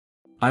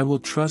I will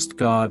trust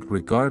God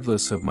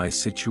regardless of my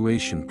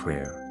situation.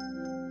 Prayer.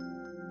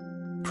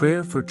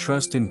 Prayer for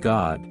trust in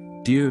God.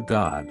 Dear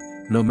God,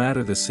 no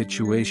matter the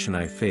situation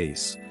I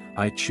face,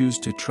 I choose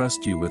to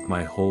trust you with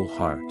my whole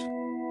heart.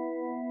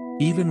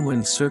 Even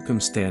when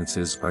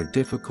circumstances are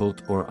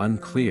difficult or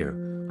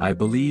unclear, I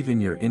believe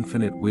in your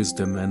infinite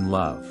wisdom and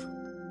love.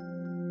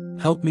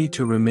 Help me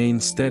to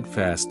remain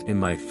steadfast in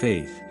my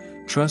faith,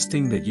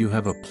 trusting that you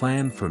have a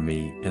plan for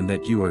me and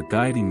that you are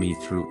guiding me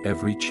through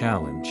every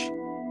challenge.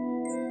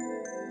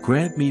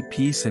 Grant me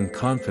peace and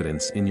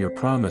confidence in your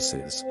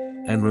promises,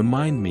 and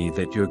remind me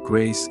that your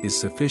grace is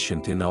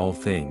sufficient in all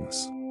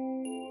things.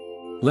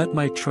 Let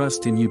my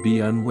trust in you be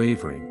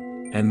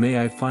unwavering, and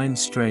may I find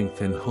strength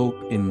and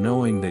hope in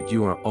knowing that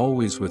you are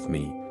always with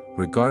me,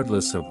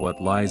 regardless of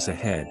what lies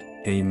ahead.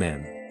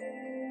 Amen.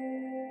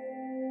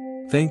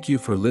 Thank you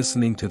for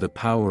listening to The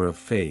Power of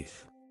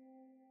Faith.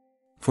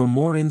 For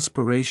more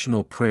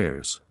inspirational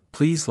prayers,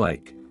 please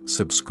like,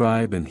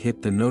 subscribe and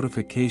hit the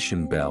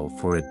notification bell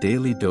for a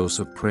daily dose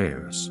of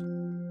prayers.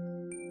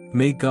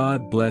 May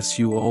God bless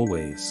you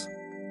always.